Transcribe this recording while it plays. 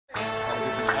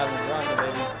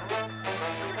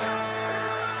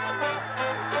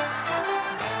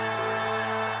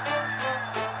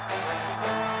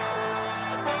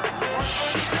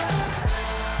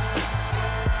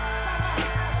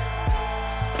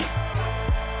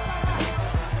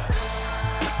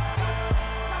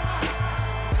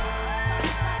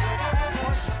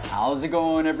How's it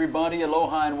going, everybody?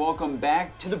 Aloha and welcome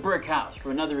back to the Brick House for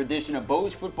another edition of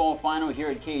Bo's Football Final here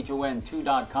at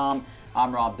KHON2.com.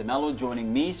 I'm Rob DeMello.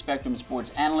 Joining me, Spectrum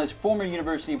Sports analyst, former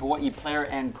University of Hawaii player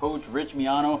and coach Rich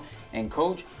Miano. And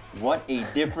coach, what a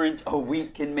difference a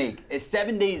week can make.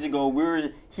 7 days ago, we were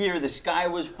here, the sky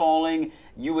was falling,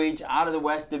 UH out of the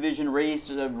West Division race,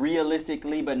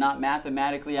 realistically but not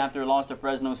mathematically after a loss to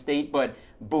Fresno State, but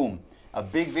boom. A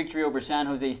big victory over San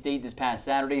Jose State this past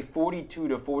Saturday,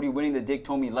 42-40, winning the Dick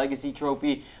Tomey Legacy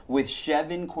Trophy with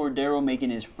Chevan Cordeiro making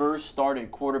his first start at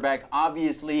quarterback.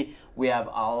 Obviously, we have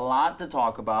a lot to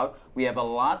talk about. We have a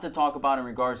lot to talk about in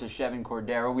regards to Chevan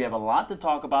Cordeiro. We have a lot to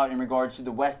talk about in regards to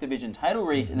the West Division title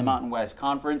race in the Mountain West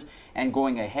Conference and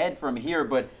going ahead from here.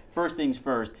 But first things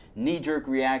first, knee-jerk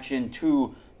reaction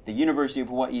to the University of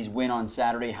Hawaii's win on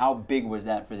Saturday. How big was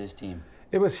that for this team?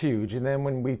 It was huge, and then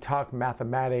when we talk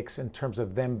mathematics in terms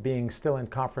of them being still in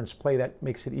conference play, that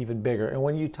makes it even bigger. And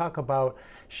when you talk about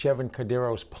Chevan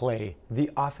Cordeiro's play, the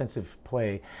offensive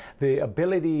play, the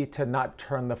ability to not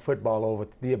turn the football over,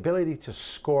 the ability to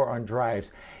score on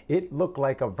drives, it looked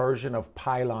like a version of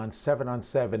Pylon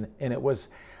 7-on-7, and it was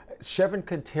Chevan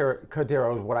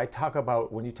Cordeiro, what I talk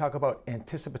about, when you talk about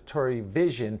anticipatory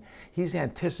vision, he's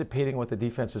anticipating what the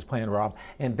defense is playing, Rob,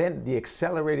 and then the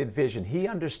accelerated vision. He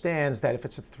understands that if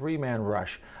it's a three-man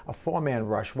rush, a four-man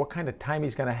rush, what kind of time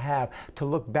he's going to have to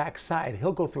look backside.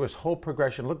 He'll go through his whole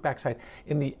progression, look backside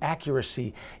in the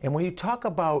accuracy. And when you talk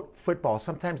about football,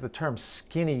 sometimes the term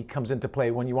skinny comes into play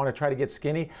when you want to try to get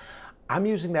skinny. I'm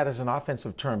using that as an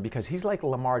offensive term because he's like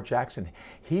Lamar Jackson.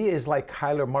 He is like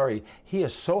Kyler Murray. He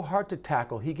is so hard to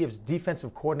tackle. He gives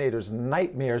defensive coordinators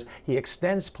nightmares. He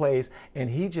extends plays, and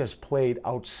he just played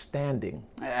outstanding.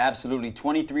 Absolutely.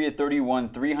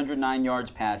 23-31, 309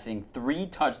 yards passing, 3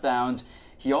 touchdowns.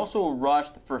 He also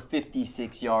rushed for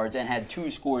 56 yards and had 2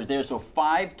 scores there, so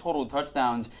 5 total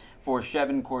touchdowns for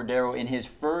Chevan Cordeiro in his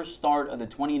first start of the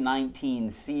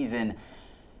 2019 season.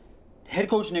 Head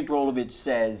coach Nick Rolovich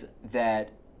says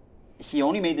that he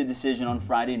only made the decision on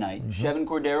Friday night. Chevan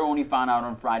Cordeiro only found out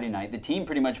on Friday night. The team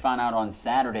pretty much found out on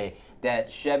Saturday that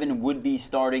Chevan would be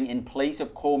starting in place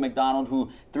of Cole McDonald, who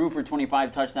threw for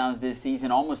 25 touchdowns this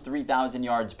season, almost 3,000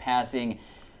 yards passing.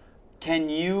 Can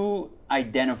you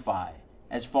identify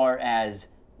as far as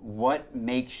what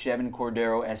makes Chevan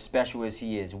Cordeiro as special as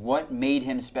he is? What made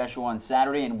him special on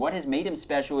Saturday, and what has made him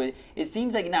special? It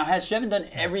seems like, now, has Chevan done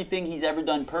everything he's ever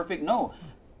done perfect? No.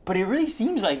 But it really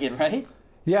seems like it, right?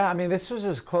 Yeah, I mean, this was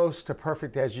as close to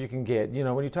perfect as you can get. You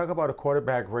know, when you talk about a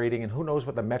quarterback rating, and who knows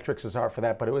what the metrics are for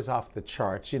that, but it was off the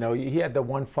charts. You know, he had the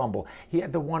 1 fumble. He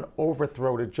had the 1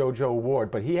 overthrow to JoJo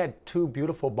Ward, but he had 2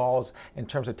 beautiful balls in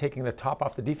terms of taking the top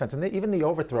off the defense. And even the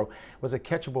overthrow was a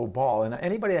catchable ball. And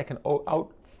anybody that can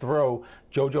out-throw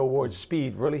JoJo Ward's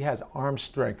speed really has arm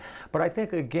strength. But I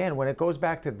think, again, when it goes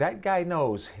back to that guy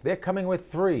knows they're coming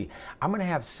with 3. I'm going to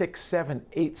have 6, 7,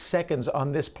 8 seconds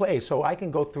on this play, so I can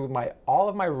go through all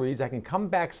of my reads. I can come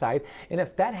backside, and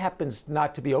if that happens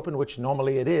not to be open, which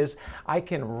normally it is, I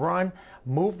can run,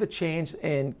 move the chains,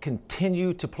 and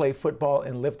continue to play football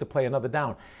and live to play another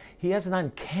down. He has an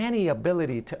uncanny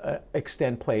ability to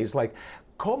extend plays. Like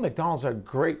Cole McDonald's a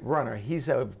great runner. He's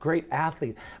a great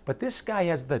athlete. But this guy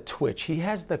has the twitch. He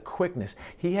has the quickness.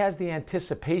 He has the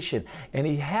anticipation. And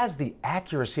he has the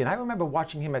accuracy. And I remember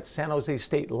watching him at San Jose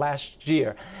State last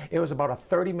year. It was about a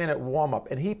 30-minute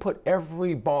warm-up. And he put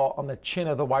every ball on the chin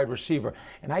of the wide receiver.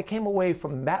 And I came away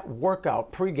from that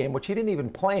workout pregame, which he didn't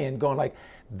even play in, going like,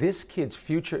 this kid's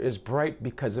future is bright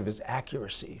because of his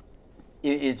accuracy.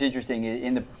 It's interesting.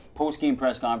 In the post-game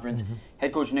press conference,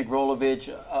 head coach Nick Rolovich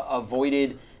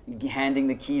avoided handing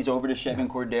the keys over to Chevan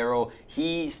Cordeiro.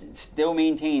 He still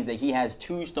maintains that he has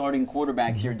 2 starting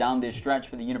quarterbacks here down this stretch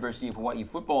for the University of Hawaii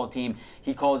football team.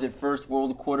 He calls it first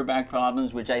world quarterback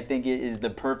problems, which I think is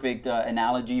the perfect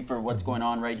analogy for what's going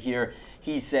on right here.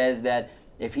 He says that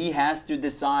if he has to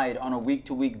decide on a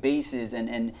week-to-week basis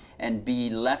and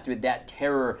be left with that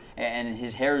terror and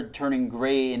his hair turning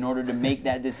gray in order to make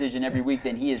that decision every week,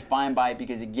 then he is fine by it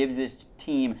because it gives this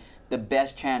team the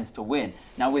best chance to win.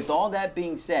 Now, with all that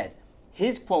being said,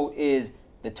 his quote is,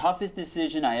 "The toughest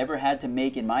decision I ever had to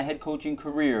make in my head coaching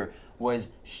career was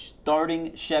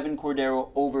starting Chevan Cordeiro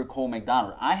over Cole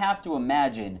McDonald." I have to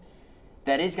imagine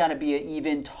that it's got to be an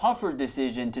even tougher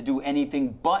decision to do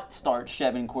anything but start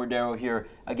Chevan Cordeiro here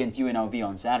against UNLV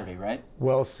on Saturday, right?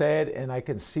 Well said, and I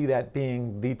can see that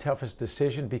being the toughest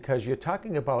decision because you're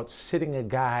talking about sitting a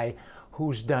guy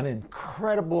who's done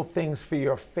incredible things for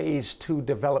your Phase 2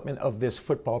 development of this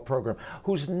football program,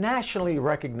 who's nationally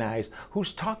recognized,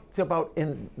 who's talked about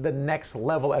in the next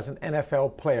level as an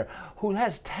NFL player, who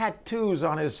has tattoos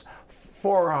on his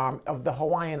forearm of the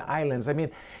Hawaiian Islands. I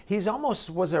mean, he's almost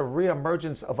was a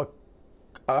reemergence of a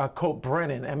Colt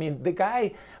Brennan. I mean, the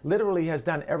guy literally has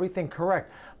done everything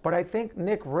correct. But I think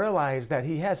Nick realized that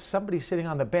he has somebody sitting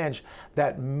on the bench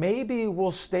that maybe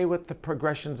will stay with the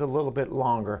progressions a little bit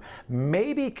longer,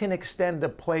 maybe can extend the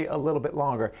play a little bit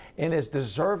longer, and is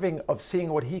deserving of seeing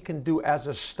what he can do as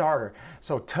a starter.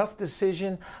 So tough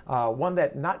decision, one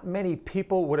that not many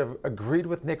people would have agreed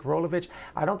with Nick Rolovich.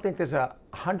 I don't think there's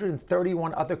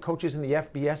 131 other coaches in the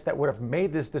FBS that would have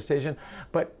made this decision.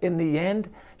 But in the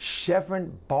end,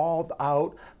 Chevron balled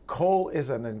out. Cole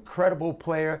is an incredible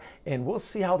player, and we'll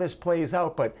see how this plays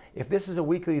out. But if this is a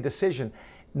weekly decision,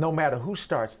 no matter who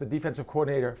starts, the defensive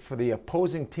coordinator for the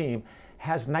opposing team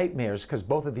has nightmares because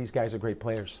both of these guys are great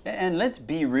players. And let's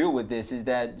be real with this, is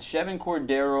that Chevan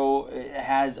Cordeiro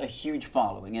has a huge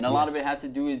following. And a lot of it has to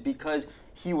do is because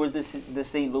he was the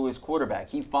St. Louis quarterback.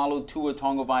 He followed Tua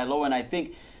Tagovailoa, and I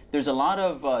think there's a lot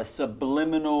of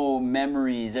subliminal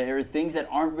memories or things that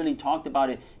aren't really talked about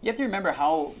it. You have to remember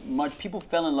how much people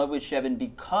fell in love with Chevan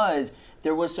because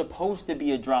there was supposed to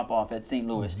be a drop-off at St.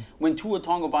 Louis. When Tua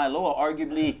Tagovailoa,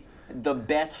 arguably the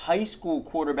best high school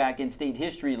quarterback in state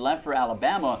history, left for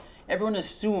Alabama, everyone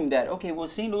assumed that, okay, well,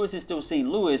 St. Louis is still St.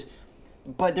 Louis,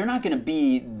 but they're not going to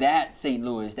be that St.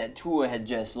 Louis that Tua had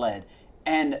just led.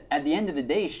 And at the end of the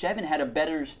day, Chevan had a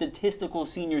better statistical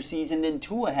senior season than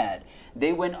Tua had.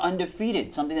 They went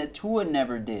undefeated, something that Tua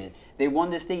never did. They won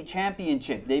the state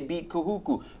championship. They beat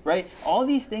Kahuku, right? All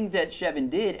these things that Chevan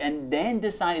did, and then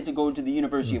decided to go to the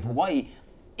University of Hawaii,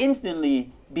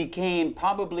 instantly became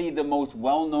probably the most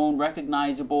well-known,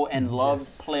 recognizable, and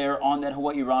loved player on that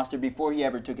Hawaii roster before he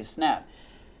ever took a snap.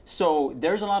 So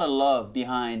there's a lot of love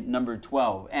behind number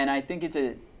 12. And I think it's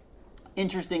a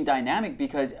interesting dynamic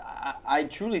because I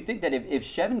truly think that if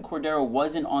Chevan Cordeiro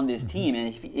wasn't on this team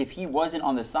and if he wasn't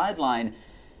on the sideline,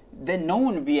 then no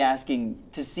one would be asking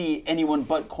to see anyone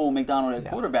but Cole McDonald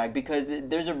at quarterback, because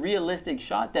there's a realistic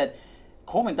shot that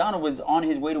Cole McDonald was on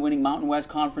his way to winning Mountain West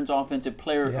Conference Offensive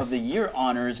Player of the Year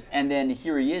honors, and then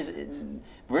here he is.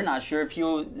 We're not sure if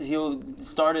he'll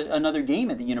start another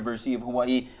game at the University of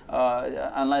Hawaii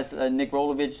unless Nick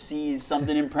Rolovich sees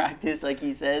something in practice, like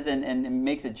he says, and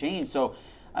makes a change. So,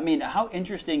 I mean, how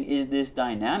interesting is this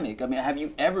dynamic? I mean, have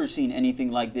you ever seen anything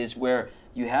like this where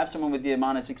you have someone with the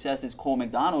amount of success as Cole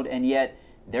McDonald, and yet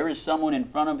there is someone in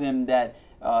front of him that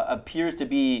appears to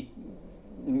be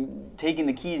taking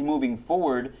the keys moving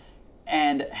forward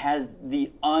and has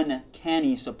the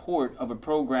uncanny support of a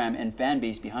program and fan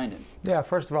base behind him? Yeah,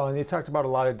 first of all, and you talked about a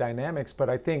lot of dynamics, but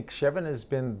I think Chevan has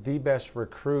been the best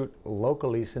recruit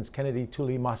locally since Kennedy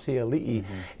Tulimasiali'i.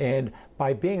 And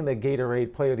by being the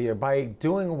Gatorade Player of the Year, by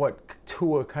doing what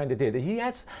Tua kind of did, he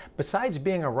has, besides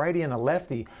being a righty and a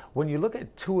lefty, when you look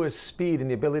at Tua's speed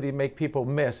and the ability to make people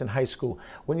miss in high school,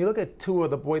 when you look at Tua,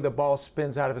 the way the ball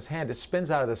spins out of his hand, it spins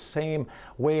out of the same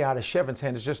way out of Chevan's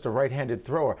hand. It's just a right-handed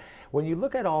thrower. When you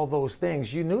look at all those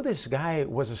things, you knew this guy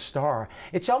was a star.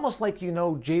 It's almost like you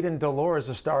know Jaden Delore is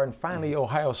a star, and finally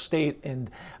Ohio State and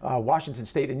Washington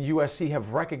State and USC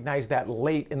have recognized that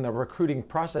late in the recruiting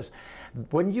process.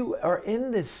 When you are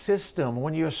in this system,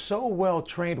 when you're so well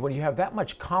trained, when you have that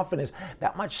much confidence,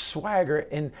 that much swagger,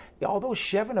 and although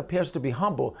Chevan appears to be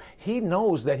humble, he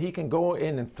knows that he can go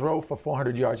in and throw for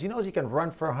 400 yards. He knows he can run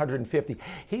for 150.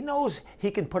 He knows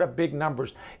he can put up big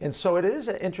numbers. And so it is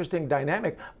an interesting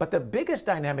dynamic. But the biggest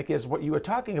dynamic is what you were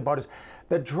talking about, is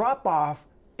the drop-off.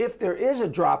 If there is a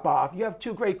drop-off, you have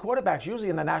two great quarterbacks, usually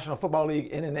in the National Football League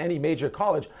and in any major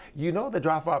college. You know the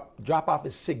drop-off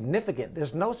is significant.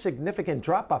 There's no significant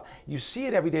drop-off. You see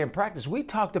it every day in practice. We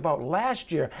talked about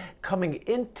last year, coming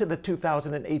into the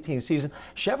 2018 season,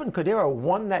 Chevan Cordeiro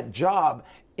won that job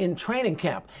in training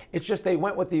camp. It's just they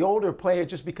went with the older player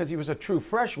just because he was a true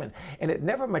freshman, and it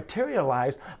never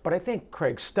materialized. But I think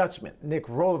Craig Stutzman, Nick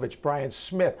Rolovich, Brian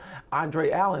Smith,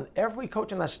 Andre Allen, every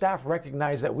coach on the staff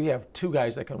recognized that we have two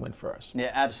guys that can win for us. Yeah,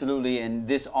 absolutely. And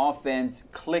this offense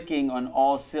clicking on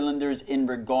all cylinders in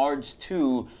regards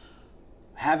to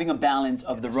having a balance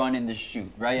of the run and the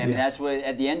shoot, right? I mean, that's what,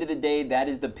 at the end of the day, that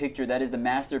is the picture, that is the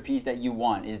masterpiece that you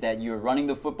want, is that you're running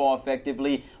the football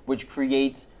effectively, which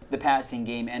creates the passing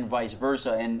game and vice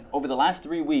versa. And over the last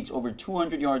 3 weeks, over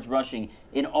 200 yards rushing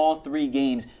in all 3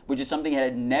 games, which is something that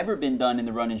had never been done in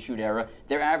the run and shoot era.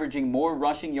 They're averaging more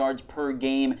rushing yards per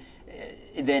game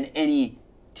than any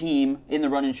team in the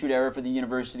run and shoot era for the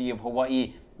University of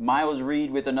Hawaii. Miles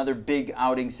Reed with another big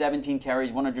outing, 17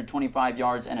 carries, 125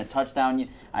 yards, and a touchdown.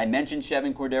 I mentioned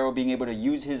Chevan Cordeiro being able to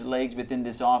use his legs within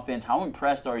this offense. How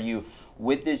impressed are you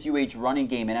with this UH running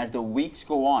game? And as the weeks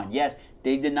go on, yes,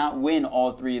 They did not win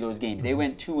all 3 of those games. They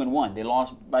went 2-1. They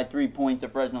lost by 3 points to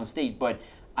Fresno State. But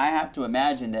I have to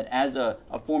imagine that as a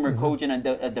former coach and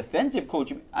a defensive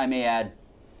coach, I may add,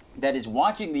 that is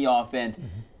watching the offense,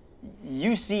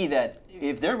 you see that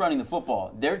if they're running the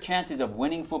football, their chances of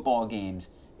winning football games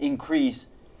increase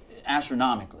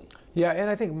astronomically. Yeah, and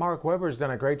I think Mark Weber's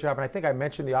done a great job. And I think I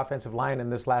mentioned the offensive line in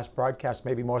this last broadcast,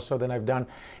 maybe more so than I've done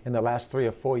in the last 3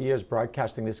 or 4 years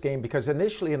broadcasting this game, because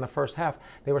initially in the first half,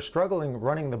 they were struggling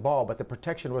running the ball, but the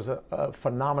protection was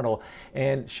phenomenal.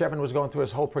 And Shevin was going through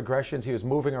his whole progressions. He was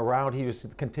moving around. He was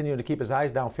continuing to keep his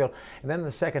eyes downfield. And then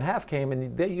the second half came,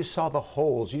 and there you saw the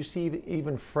holes. You see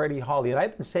even Freddie Holly. And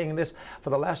I've been saying this for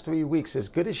the last 3 weeks. As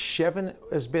good as Shevin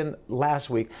has been last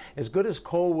week, as good as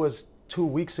Cole was 2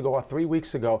 weeks ago or 3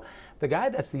 weeks ago, the guy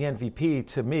that's the MVP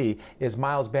to me is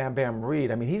Miles Bam Bam Reed.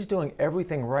 I mean, he's doing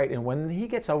everything right. And when he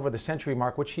gets over the century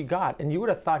mark, which he got, and you would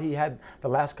have thought he had the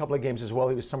last couple of games as well,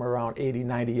 he was somewhere around 80,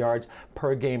 90 yards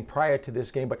per game prior to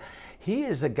this game. But he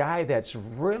is a guy that's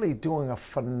really doing a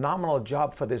phenomenal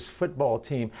job for this football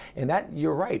team. And that,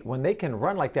 you're right, when they can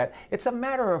run like that, it's a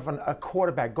matter of a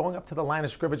quarterback going up to the line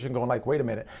of scrimmage and going like, wait a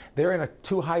minute, they're in a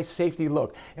too high safety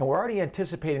look. And we're already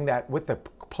anticipating that with the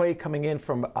play coming in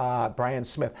from Brian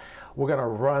Smith. We're going to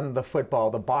run the football.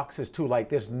 The box is too light.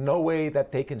 There's no way that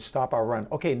they can stop our run.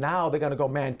 Okay, now they're going to go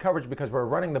man coverage because we're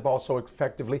running the ball so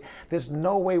effectively. There's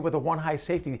no way with a one high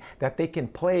safety that they can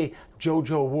play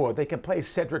JoJo Ward. They can play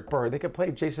Cedric Byrd. They can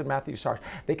play Jason Matthews-Sarge.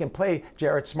 They can play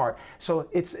Jared Smart. So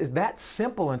it's that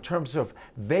simple in terms of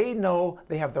they know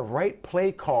they have the right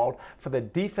play called for the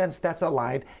defense that's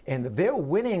aligned, and they're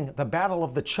winning the battle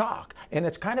of the chalk. And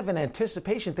it's kind of an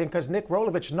anticipation thing because Nick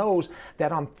Rolovich knows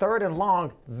that on 3rd and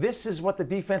long, this is what the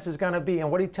defense is going to be.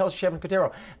 And what he tells Shevin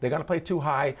Cordero, they're going to play too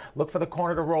high, look for the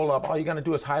corner to roll up. All you're going to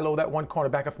do is high-low that one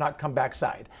cornerback, if not, come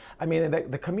backside. I mean,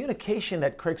 the communication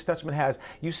that Craig Stutzman has,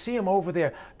 you see him over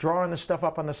there drawing the stuff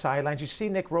up on the sidelines. You see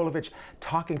Nick Rolovich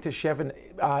talking to Shevin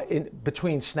in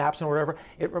between snaps and whatever.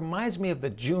 It reminds me of the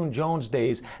June Jones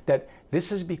days, that this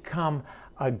has become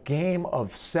a game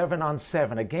of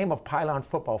 7-on-7, a game of pylon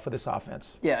football for this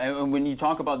offense. Yeah, and when you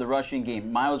talk about the rushing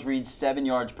game, Miles Reed, 7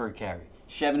 yards per carry.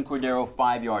 Shevin Cordero,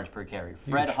 5 yards per carry.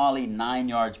 Fred Holly, 9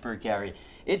 yards per carry.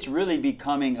 It's really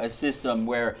becoming a system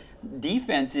where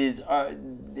defenses are,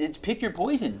 it's pick your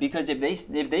poison, because if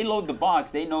they load the box,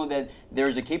 they know that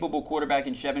there's a capable quarterback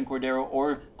in Shevin Cordero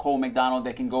or Cole McDonald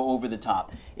that can go over the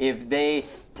top. If they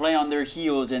play on their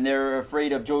heels and they're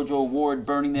afraid of JoJo Ward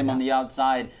burning them on the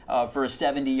outside for a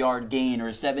 70-yard gain or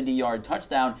a 70-yard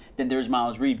touchdown, then there's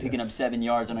Miles Reed picking up 7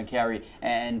 yards on a carry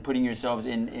and putting yourselves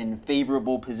in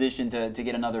favorable position to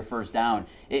get another first down.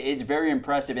 It's very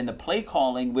impressive. And the play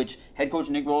calling, which head coach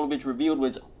Nick Rolovich revealed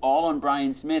was all on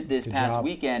Brian Smith this past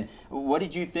weekend. What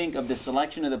did you think of the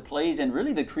selection of the plays and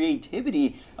really the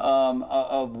creativity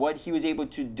of what he was able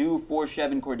to do for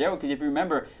Shevin Cordero? Because if you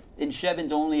remember, in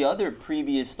Shevin's only other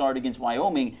previous start against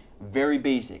Wyoming, very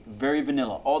basic, very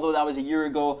vanilla. Although that was a year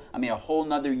ago, I mean, a whole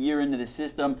nother year into the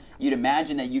system, you'd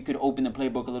imagine that you could open the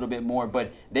playbook a little bit more,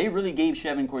 but they really gave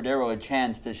Shevin Cordero a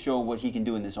chance to show what he can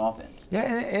do in this offense. Yeah,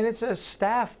 and it's a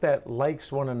staff that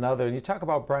likes one another. And you talk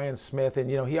about Brian Smith,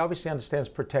 and, you know, he obviously understands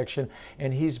protection,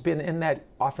 and he's been in that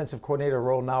offensive coordinator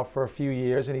role now for a few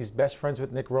years, and he's best friends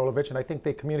with Nick Rolovich, and I think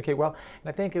they communicate well. And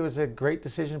I think it was a great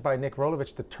decision by Nick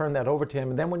Rolovich to turn that over to him.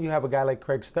 And then when you have a guy like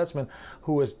Craig Stutzman,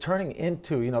 who is turning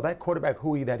into, you know, that quarterback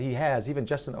hooey that he has, even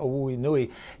Justin Owuinui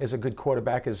is a good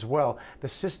quarterback as well. The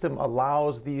system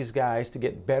allows these guys to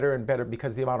get better and better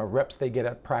because of the amount of reps they get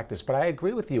at practice. But I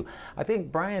agree with you. I think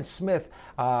Brian Smith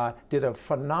did a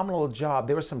phenomenal job.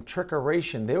 There was some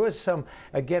trickeration. There was some,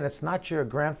 again, it's not your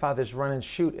grandfather's run and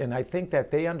shoot, and I think that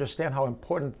they understand how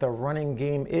important the running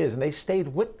game is, and they stayed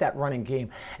with that running game.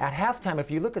 At halftime,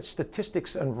 if you look at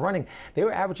statistics and running, they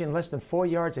were averaging less than 4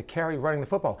 yards a carry running the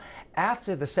football.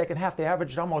 After the second half, they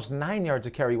averaged almost 9 yards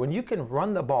a carry. When you can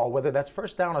run the ball, whether that's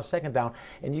first down or second down,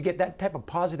 and you get that type of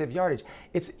positive yardage,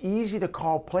 it's easy to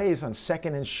call plays on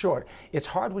second and short. It's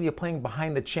hard when you're playing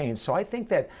behind the chains. So I think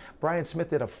that Brian Smith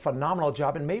did a phenomenal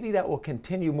job, and maybe that will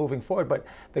continue moving forward. But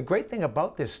the great thing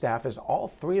about this staff is all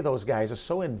three of those guys are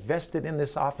so invested in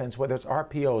this offense, whether it's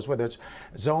RPOs, whether it's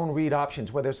zone read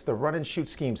options, whether it's the run and shoot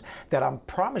schemes, that I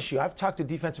promise you, I've talked to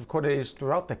defensive coordinators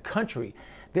throughout the country.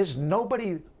 There's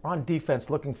nobody on defense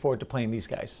looking forward to playing these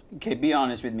guys. Okay, be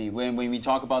honest with me. When we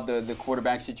talk about the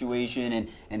quarterback situation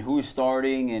and who's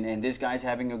starting and this guy's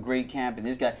having a great camp and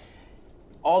this guy,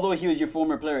 although he was your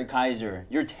former player at Kaiser,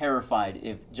 you're terrified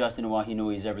if Justin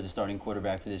Wahinui is ever the starting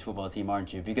quarterback for this football team,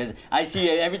 aren't you? Because I see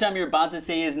every time you're about to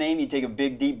say his name, you take a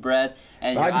big, deep breath,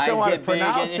 and your I just eyes don't want to get big.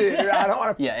 pronounce it. I don't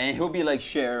want to. Yeah, and he'll be like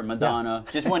Cher, Madonna,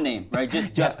 just one name, right?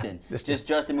 Just Justin. Just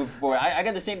Justin moving forward. I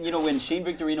got the same, when Shane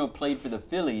Victorino played for the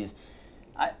Phillies,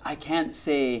 I can't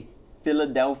say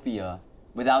Philadelphia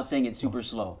without saying it super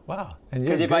slow. Wow.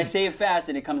 Because if I say it fast,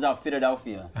 then it comes out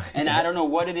Philadelphia. And I don't know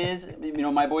what it is.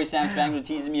 My boy Sam Spangler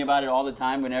teases me about it all the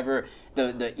time. Whenever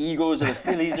the Eagles or the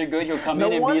Phillies are good, he'll come in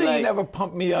and be like... No wonder you never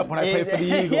pump me up when I play for the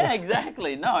Eagles. Yeah,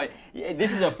 exactly. No,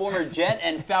 this is a former Jet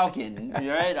and Falcon,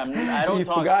 right? I don't you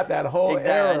talk... forgot that whole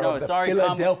era of the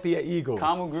Philadelphia Eagles.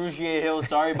 Kamu Grugier-Hill,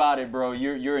 sorry about it, bro.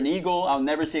 You're an Eagle. I'll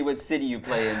never say what city you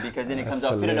play in because then it comes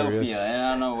out Philadelphia. And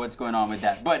I don't know what's going on with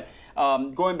that. But...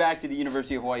 going back to the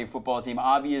University of Hawaii football team,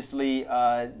 obviously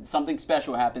something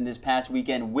special happened this past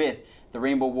weekend with the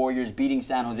Rainbow Warriors beating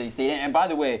San Jose State. And by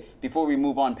the way, before we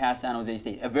move on past San Jose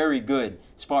State, a very good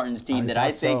Spartans team that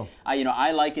I think,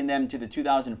 I liken them to the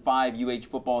 2005 UH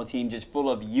football team, just full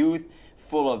of youth,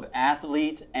 full of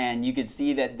athletes, and you could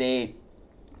see that they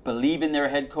believe in their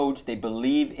head coach, they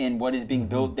believe in what is being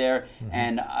built there,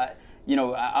 and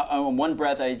on one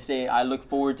breath, I'd say I look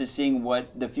forward to seeing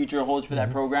what the future holds for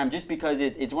that program, just because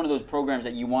it's one of those programs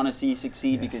that you want to see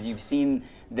succeed because you've seen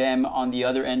them on the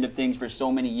other end of things for so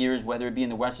many years, whether it be in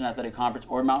the Western Athletic Conference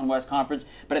or Mountain West Conference.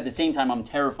 But at the same time, I'm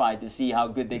terrified to see how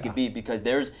good they could be because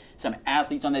there's some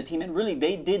athletes on that team, and really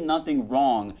they did nothing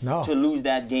wrong to lose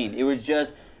that game. It was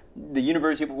just the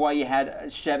University of Hawaii had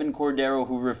Chevan Cordero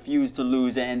who refused to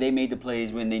lose, and they made the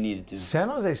plays when they needed to. San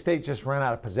Jose State just ran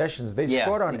out of possessions. They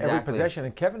scored on every possession,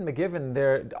 and Kevin McGivern,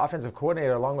 their offensive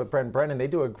coordinator, along with Brent Brennan, they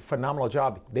do a phenomenal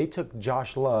job. They took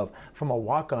Josh Love from a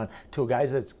walk-on to a guy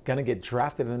that's going to get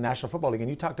drafted in the National Football League. And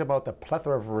you talked about the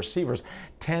plethora of receivers,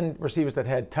 10 receivers that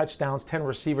had touchdowns, 10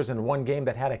 receivers in one game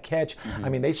that had a catch. I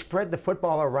mean, they spread the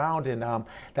football around, and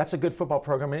that's a good football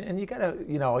program. And you got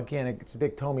to, again, it's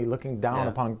Dick Tomey looking down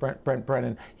upon Brent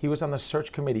Brennan. He was on the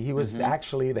search committee. He was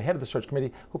actually the head of the search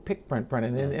committee who picked Brent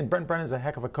Brennan. And Brent Brennan's a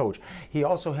heck of a coach. He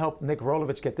also helped Nick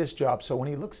Rolovich get this job. So when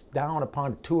he looks down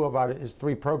upon two of his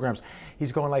three programs,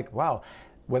 he's going like, wow,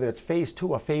 whether it's phase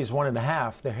 2 or phase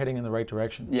 1.5, they're heading in the right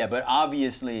direction. Yeah, but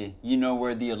obviously, you know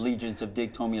where the allegiance of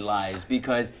Dick Tomey lies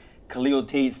because Khalil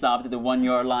Tate stopped at the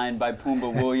 1-yard line by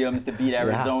Pumbaa Williams to beat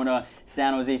Arizona.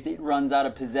 San Jose State runs out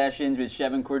of possessions with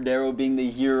Chevan Cordero being the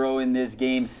hero in this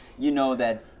game. You know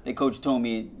that Coach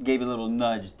Tomey gave a little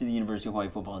nudge to the University of Hawaii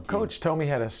football team. Coach Tomey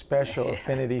had a special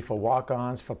affinity for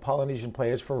walk-ons, for Polynesian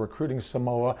players, for recruiting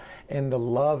Samoa, and the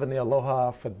love and the aloha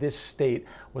for this state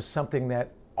was something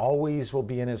that always will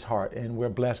be in his heart, and we're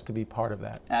blessed to be part of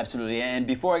that. Absolutely. And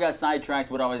before I got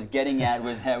sidetracked, what I was getting at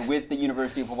was that with the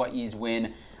University of Hawaii's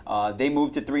win, they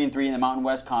moved to 3-3 in the Mountain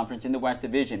West Conference in the West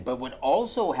Division. But what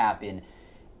also happened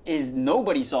is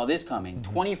nobody saw this coming.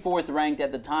 24th ranked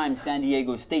at the time, San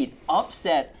Diego State,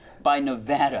 upset by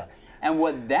Nevada. And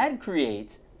what that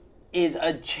creates is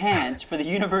a chance for the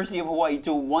University of Hawaii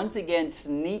to once again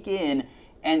sneak in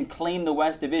and claim the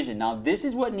West Division. Now, this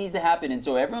is what needs to happen. And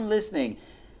so everyone listening,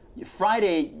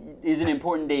 Friday is an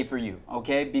important day for you,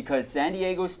 okay? Because San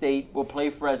Diego State will play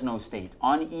Fresno State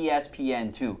on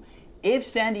ESPN2. If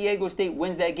San Diego State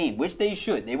wins that game, which they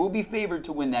should, they will be favored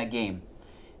to win that game,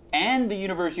 and the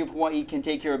University of Hawaii can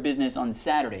take care of business on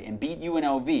Saturday and beat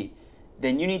UNLV,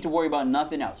 then you need to worry about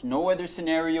nothing else. No other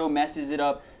scenario messes it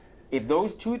up. If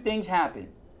those two things happen,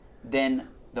 then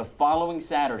the following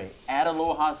Saturday at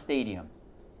Aloha Stadium,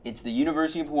 it's the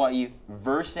University of Hawaii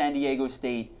versus San Diego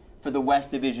State for the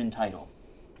West Division title.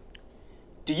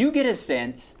 Do you get a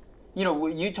sense,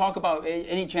 you talk about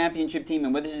any championship team,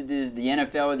 and whether this is the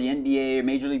NFL or the NBA or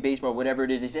Major League Baseball, whatever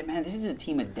it is, they say, man, this is a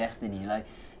team of destiny. Like,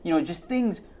 just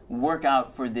things work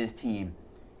out for this team.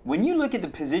 When you look at the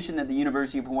position that the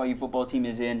University of Hawaii football team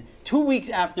is in, 2 weeks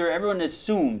after everyone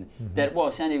assumed that,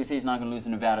 San Diego State's not going to lose to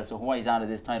Nevada, so Hawaii's out of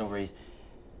this title race,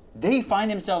 they find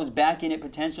themselves back in it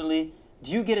potentially.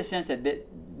 Do you get a sense that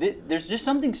there's just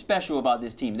something special about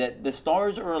this team, that the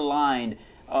stars are aligned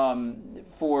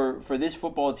for this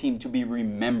football team to be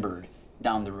remembered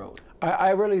down the road? I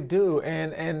really do.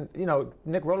 And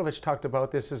Nick Rolovich talked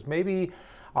about this, is maybe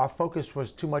our focus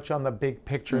was too much on the big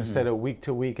picture instead of week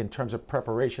to week in terms of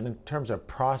preparation, in terms of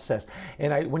process.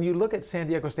 And when you look at San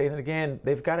Diego State, and again,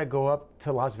 they've got to go up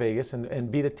to Las Vegas and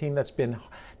beat a team that's been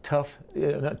tough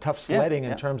sledding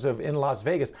in terms of in Las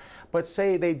Vegas. But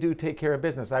say they do take care of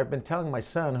business. I've been telling my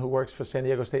son, who works for San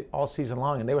Diego State all season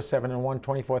long, and they were 7-1,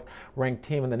 24th ranked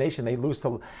team in the nation. They lose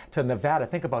to Nevada.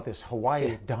 Think about this.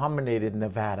 Hawaii dominated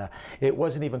Nevada. It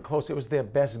wasn't even close. It was their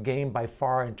best game by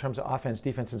far in terms of offense,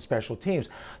 defense, and special teams.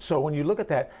 So when you look at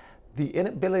that, the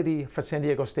inability for San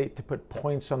Diego State to put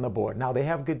points on the board. Now, they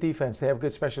have good defense. They have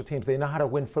good special teams. They know how to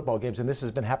win football games, and this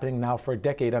has been happening now for a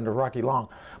decade under Rocky Long.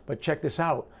 But check this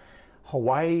out.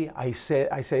 Hawaii, I say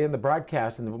in the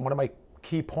broadcast, and one of my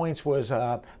key points was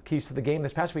keys to the game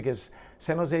this past week is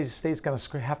San Jose State's going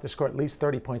to have to score at least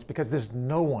 30 points because there's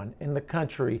no one in the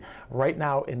country right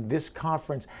now in this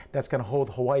conference that's going to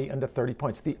hold Hawaii under 30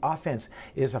 points. The offense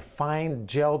is a fine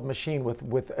gelled machine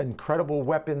with incredible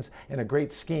weapons and a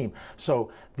great scheme.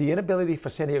 So the inability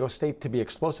for San Diego State to be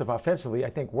explosive offensively, I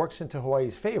think, works into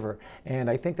Hawaii's favor. And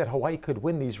I think that Hawaii could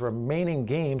win these remaining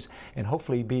games and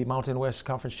hopefully be Mountain West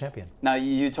Conference champion. Now,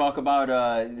 you talk about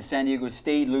San Diego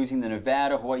State losing to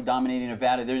Nevada, Hawaii dominating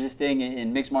Nevada. There's this thing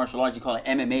in mixed martial arts, you call it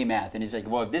MMA math, and it's like,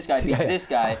 well, if this guy beats this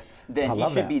guy, then he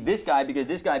should beat this guy because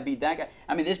this guy beat that guy.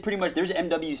 I mean, there's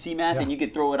MWC math, and you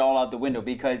could throw it all out the window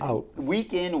because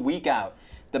week in, week out,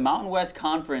 the Mountain West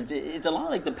Conference, it's a lot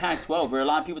like the Pac-12, where a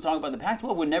lot of people talk about the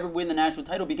Pac-12 would never win the national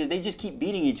title because they just keep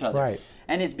beating each other. Right.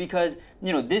 And it's because,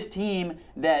 this team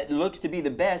that looks to be the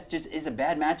best just is a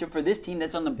bad matchup for this team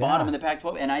that's on the bottom of the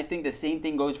Pac-12. And I think the same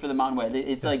thing goes for the Mountain West.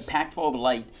 It's like Pac-12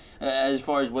 light as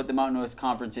far as what the Mountain West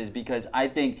Conference is, because I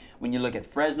think when you look at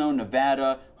Fresno,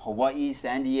 Nevada, Hawaii,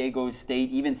 San Diego State,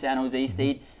 even San Jose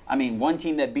State, I mean, one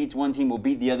team that beats one team will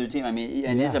beat the other team. I mean,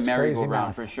 and it's a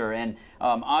merry-go-round for sure. And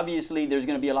obviously, there's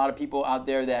going to be a lot of people out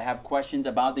there that have questions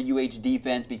about the UH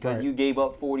defense because you gave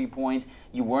up 40 points.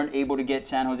 You weren't able to get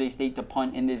San Jose State to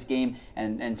punt in this game.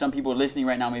 And some people listening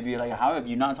right now may be like, how have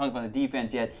you not talked about the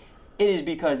defense yet? It is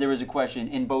because there is a question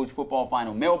in Bo's Football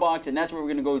Final mailbox, and that's what we're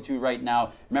going to go to right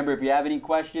now. Remember, if you have any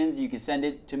questions, you can send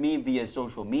it to me via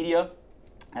social media.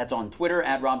 That's on Twitter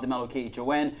at Rob DeMello,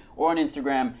 KHON, or on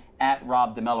Instagram at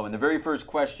Rob DeMello. And the very first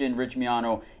question, Rich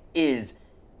Miano, is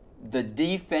the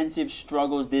defensive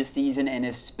struggles this season, and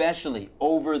especially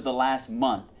over the last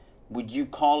month, would you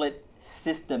call it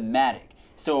systematic?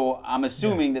 So I'm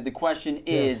assuming that the question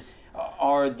is,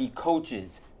 are the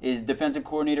coaches, is defensive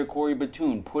coordinator Corey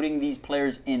Batoon putting these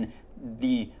players in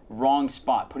the wrong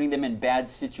spot, putting them in bad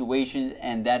situations,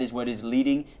 and that is what is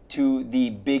leading to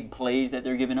the big plays that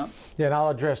they're giving up? Yeah, and I'll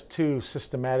address two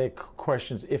systematic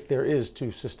questions, if there is two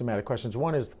systematic questions.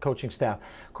 One is the coaching staff.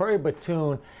 Corey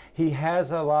Batoon, he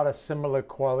has a lot of similar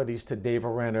qualities to Dave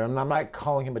Aranda, and I'm not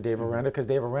calling him a Dave Aranda because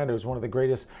Dave Aranda is one of the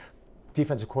greatest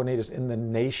defensive coordinators in the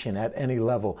nation at any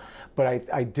level. But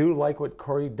I do like what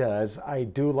Corey does. I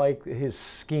do like his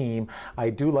scheme. I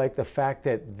do like the fact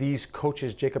that these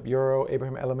coaches, Jacob Euro,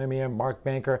 Abraham Elamimia, Mark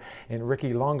Banker, and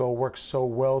Ricky Longo, work so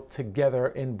well together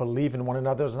and believe in one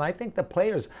another. And I think the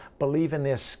players believe in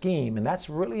their scheme, and that's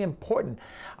really important.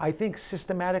 I think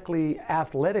systematically,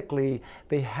 athletically,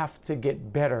 they have to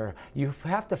get better. You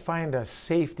have to find a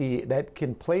safety that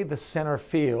can play the center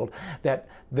field, that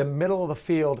the middle of the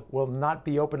field will not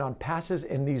be open on passes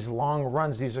in these long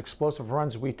runs, these explosive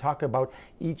runs we talk about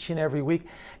each and every week.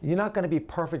 You're not going to be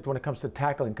perfect when it comes to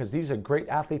tackling because these are great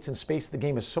athletes in space. The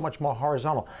game is so much more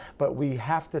horizontal, but we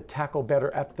have to tackle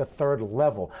better at the third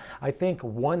level. I think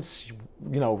once,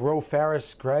 Ro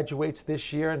Farris graduates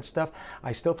this year and stuff,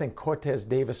 I still think Cortez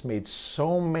Davis made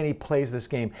so many plays this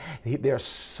game. They're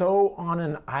so on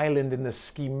an island in the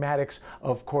schematics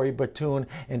of Corey Batoon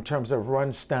in terms of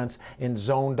run stunts and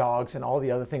zone dogs and all the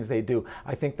other things they do.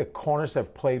 I think the corners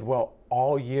have played well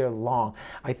all year long.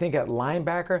 I think at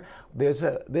linebacker, there's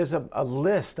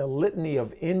a litany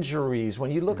of injuries.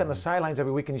 When you look on the sidelines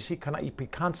every week and you see Kanai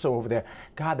Picanso over there,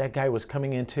 God, that guy was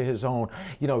coming into his own.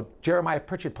 Jeremiah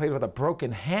Pritchard played with a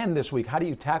broken hand this week. How do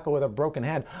you tackle with a broken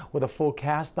hand with a full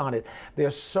cast on it?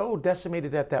 They're so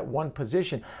decimated at that one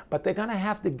position, but they're gonna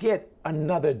have to get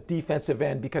another defensive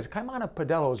end because Kaimana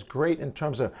Padello is great in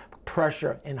terms of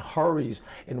pressure and hurries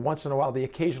and once in a while the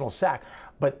occasional sack,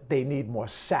 but they need more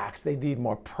sacks. They need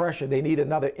more pressure. They need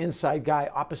another inside guy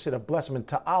opposite of Blessman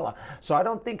Ta'ala. So I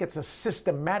don't think it's a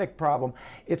systematic problem.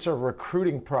 It's a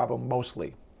recruiting problem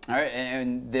mostly. All right,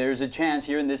 and there's a chance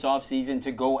here in this offseason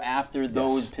to go after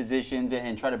those positions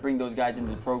and try to bring those guys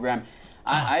into the program.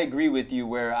 I agree with you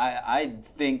where I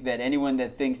think that anyone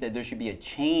that thinks that there should be a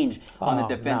change on the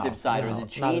defensive side or the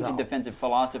change in defensive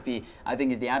philosophy, I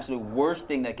think is the absolute worst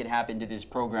thing that could happen to this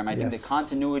program. I think the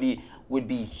continuity would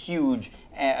be huge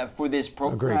for this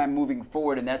program moving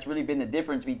forward, and that's really been the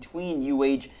difference between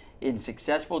UH in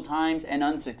successful times and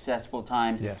unsuccessful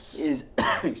times is,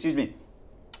 excuse me,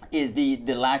 is the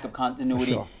lack of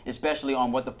continuity, sure. especially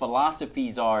on what the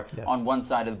philosophies are Yes. on one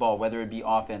side of the ball, whether it be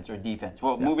offense or defense.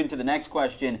 Well, moving to the next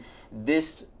question,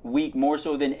 this week, more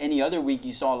so than any other week,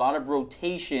 you saw a lot of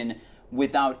rotation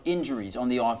without injuries on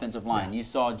the offensive line. You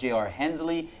saw J.R.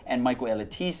 Hensley and Michael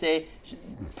Eletise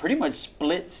pretty much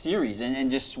split series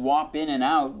and just swap in and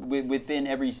out within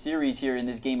every series here in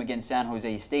this game against San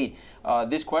Jose State.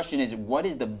 This question is, what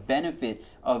is the benefit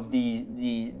of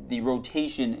the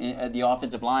rotation at the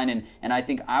offensive line? And I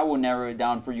think I will narrow it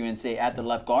down for you and say at the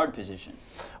left guard position.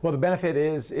 Well, the benefit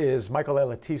is Michael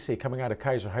Eletise, coming out of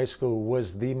Kaiser High School,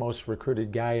 was the most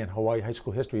recruited guy in Hawaii high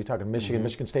school history. You're talking Michigan,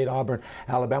 Michigan State, Auburn,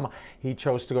 Alabama. He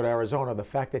chose to go to Arizona. The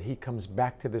fact that he comes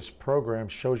back to this program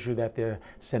shows you that they're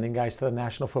sending guys to the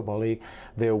National Football League.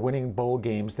 They're winning bowl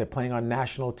games. They're playing on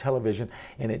national television.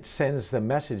 And it sends the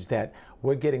message that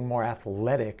we're getting more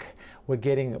athletic. We're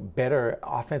getting better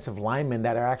offensive linemen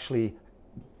that are actually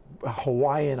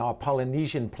Hawaiian or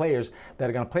Polynesian players that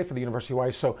are going to play for the University of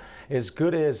Hawaii. So as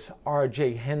good as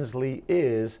R.J. Hensley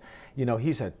is, you know,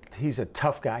 he's a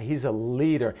tough guy. He's a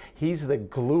leader. He's the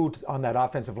glue on that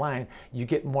offensive line. You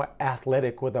get more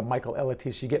athletic with a Michael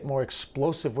Eletise. You get more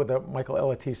explosive with a Michael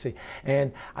Eletise.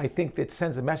 And I think it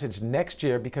sends a message next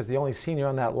year, because the only senior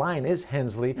on that line is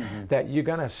Hensley, that you're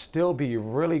going to still be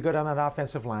really good on that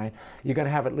offensive line. You're going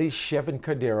to have at least Chevin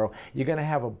Cordero. You're going to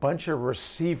have a bunch of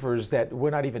receivers that we're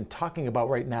not even talking about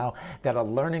right now that are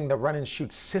learning the run and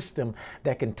shoot system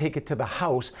that can take it to the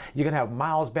house. You're going to have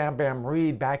Miles Bam Bam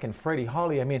Reed back and Freddie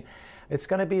Hawley. I mean, it's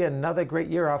going to be another great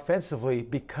year offensively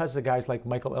because of guys like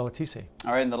Michael Eletise.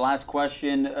 All right, and the last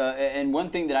question, and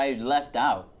one thing that I left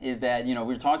out is that, you know,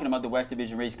 we're talking about the West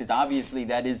Division race because obviously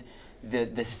that is the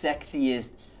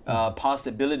sexiest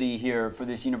possibility here for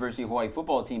this University of Hawaii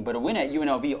football team. But a win at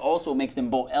UNLV also makes them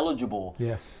bowl eligible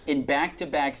in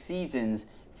back-to-back seasons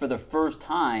for the first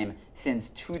time since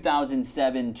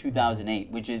 2007-2008,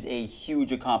 which is a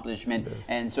huge accomplishment.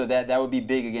 And so that would be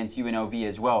big against UNLV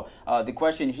as well. The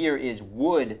question here is,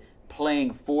 would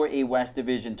playing for a West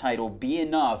Division title be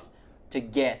enough to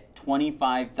get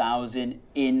 25,000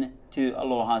 into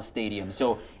Aloha Stadium?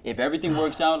 So if everything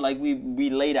works out like we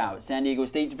laid out, San Diego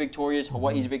State's victorious,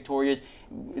 Hawaii's victorious,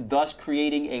 thus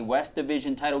creating a West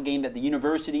Division title game that the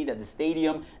university, that the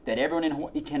stadium, that everyone in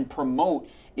Hawaii can promote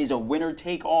is a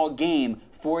winner-take-all game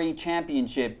for a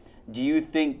championship. Do you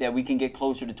think that we can get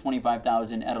closer to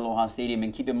 25,000 at Aloha Stadium?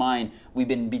 And keep in mind, we've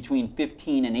been between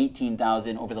 15 and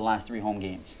 18,000 over the last 3 home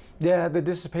games. Yeah, the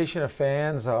dissipation of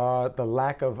fans, the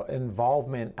lack of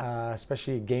involvement,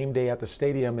 especially game day at the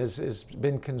stadium, has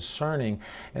been concerning.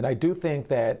 And I do think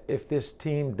that if this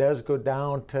team does go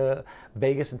down to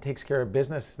Vegas and takes care of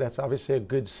business, that's obviously a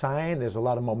good sign. There's a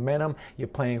lot of momentum. You're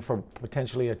playing for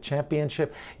potentially a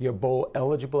championship. You're bowl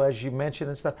eligible, as you mentioned,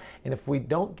 and stuff. And if we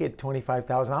don't get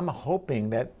 25,000, I'm hoping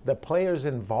that the players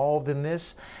involved in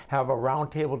this have a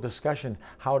roundtable discussion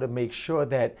how to make sure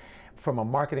that, from a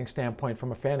marketing standpoint,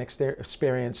 from a fan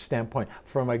experience standpoint,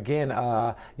 from, again,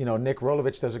 you know, Nick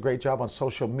Rolovich does a great job on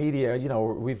social media. You know,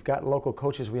 we've got local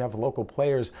coaches, we have local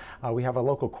players, we have a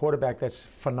local quarterback that's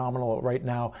phenomenal right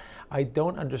now. I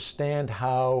don't understand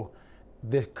how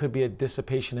there could be a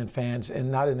dissipation in fans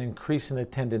and not an increase in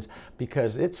attendance,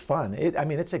 because it's fun. I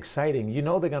mean, it's exciting. You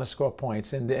know they're going to score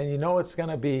points, and you know it's going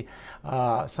to be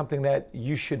something that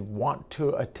you should want to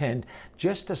attend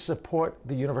just to support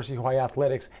the University of Hawaii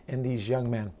athletics and these young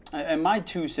men. And my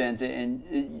 2 cents,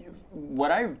 and what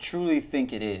I truly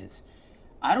think it is,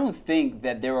 I don't think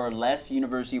that there are less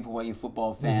University of Hawaii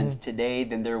football fans today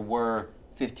than there were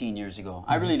 15 years ago.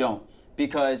 I really don't.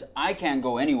 Because I can't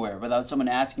go anywhere without someone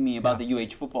asking me about the UH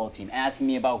football team, asking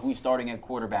me about who's starting at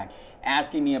quarterback,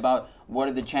 asking me about what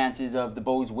are the chances of the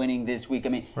Bows winning this week. I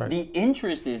mean, the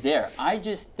interest is there. I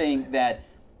just think that,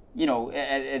 you know,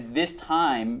 at this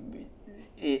time,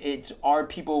 it's, are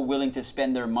people willing to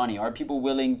spend their money? Are people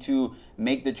willing to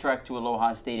make the trek to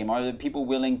Aloha Stadium? Are the people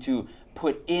willing to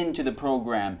put into the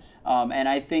program? And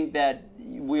I think that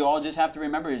we all just have to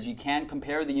remember is you can't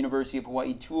compare the University of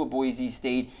Hawaii to a Boise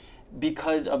State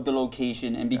because of the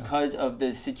location and because of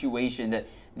the situation that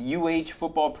the UH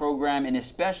football program, and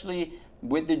especially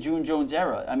with the June Jones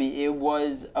era, I mean, it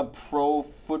was a pro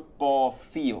football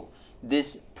feel.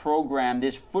 This program,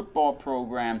 this football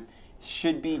program,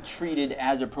 should be treated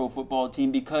as a pro football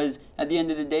team because at the end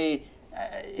of the day,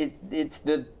 it's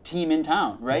the team in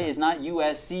town, right? It's not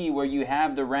USC where you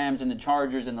have the Rams and the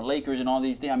Chargers and the Lakers and all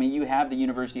these things. I mean, you have the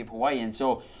University of Hawaii. And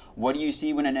so what do you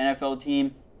see when an NFL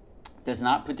team does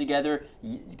not put together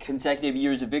consecutive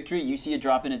years of victory, you see a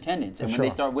drop in attendance. And when they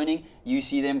start winning, you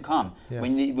see them come. Yes.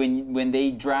 When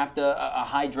they draft a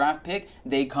high draft pick,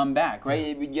 they come back,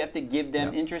 right? Yeah. You have to give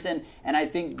them interest. And I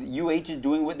think UH is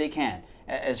doing what they can.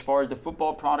 As far as the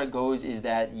football product goes, is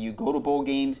that you go to bowl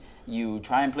games, you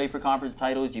try and play for conference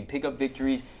titles, you pick up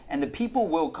victories, and the people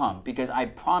will come, because I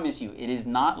promise you, it is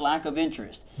not lack of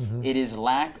interest. It is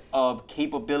lack of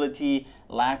capability,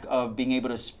 lack of being able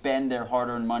to spend their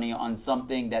hard-earned money on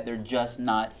something that they're just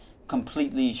not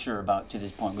completely sure about to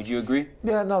this point. Would you agree?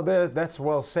 Yeah, no, that's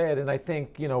well said. And I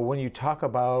think, when you talk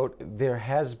about, there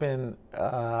has been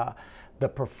the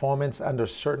performance under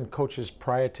certain coaches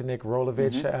prior to Nick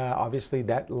Rolovich. Obviously,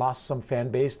 that lost some fan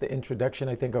base. The introduction,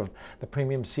 I think, of the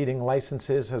premium seating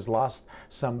licenses has lost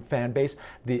some fan base.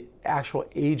 The actual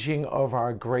aging of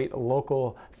our great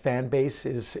local fan base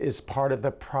is part of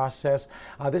the process.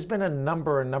 There's been a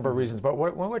number of reasons, but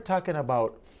when we're talking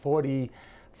about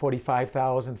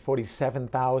 45,000,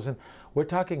 47,000, we're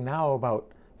talking now about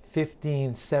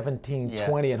 15, 17,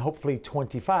 20, and hopefully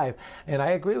 25. And I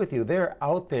agree with you. They're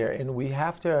out there, and we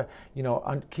have to,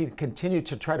 continue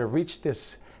to try to reach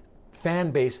this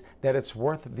fan base that it's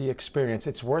worth the experience.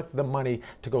 It's worth the money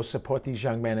to go support these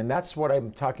young men. And that's what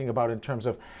I'm talking about in terms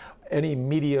of any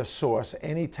media source,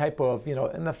 any type of,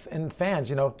 and fans,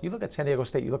 you look at San Diego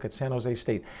State, you look at San Jose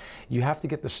State, you have to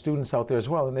get the students out there as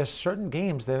well. And there's certain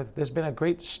games, there's been a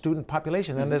great student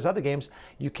population, and there's other games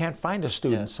you can't find a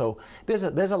student. So there's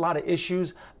a lot of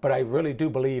issues, but I really do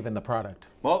believe in the product.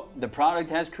 Well, the product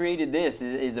has created this.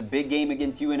 It is a big game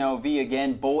against UNLV.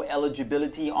 Again, bowl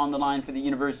eligibility on the line for the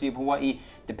University of Hawaii.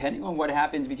 Depending on what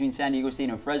happens between San Diego State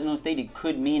and Fresno State, it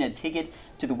could mean a ticket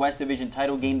to the West Division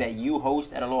title game that you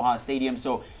host at Aloha Stadium.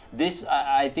 So this,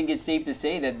 I think it's safe to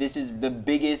say that this is the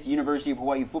biggest University of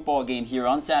Hawaii football game here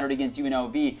on Saturday against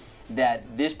UNLV that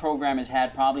this program has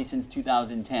had probably since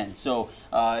 2010. So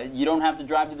you don't have to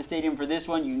drive to the stadium for this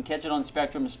one. You can catch it on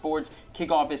Spectrum Sports.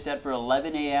 Kickoff is set for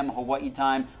 11 a.m. Hawaii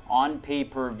time on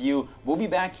pay-per-view. We'll be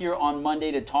back here on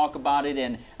Monday to talk about it,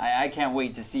 and I can't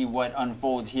wait to see what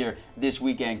unfolds here this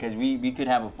weekend, because we could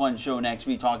have a fun show next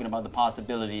week talking about the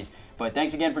possibilities. But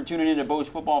thanks again for tuning in to Bo's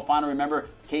Football Final. Remember,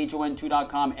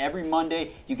 KHON2.com every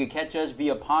Monday. You can catch us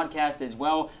via podcast as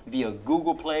well, via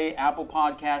Google Play, Apple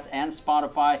Podcasts, and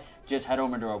Spotify. Just head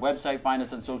over to our website, find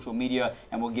us on social media,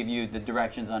 and we'll give you the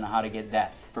directions on how to get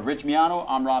that. For Rich Miano,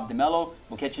 I'm Rob DeMello.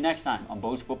 We'll catch you next time on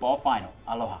Bo's Football Final.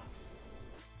 Aloha.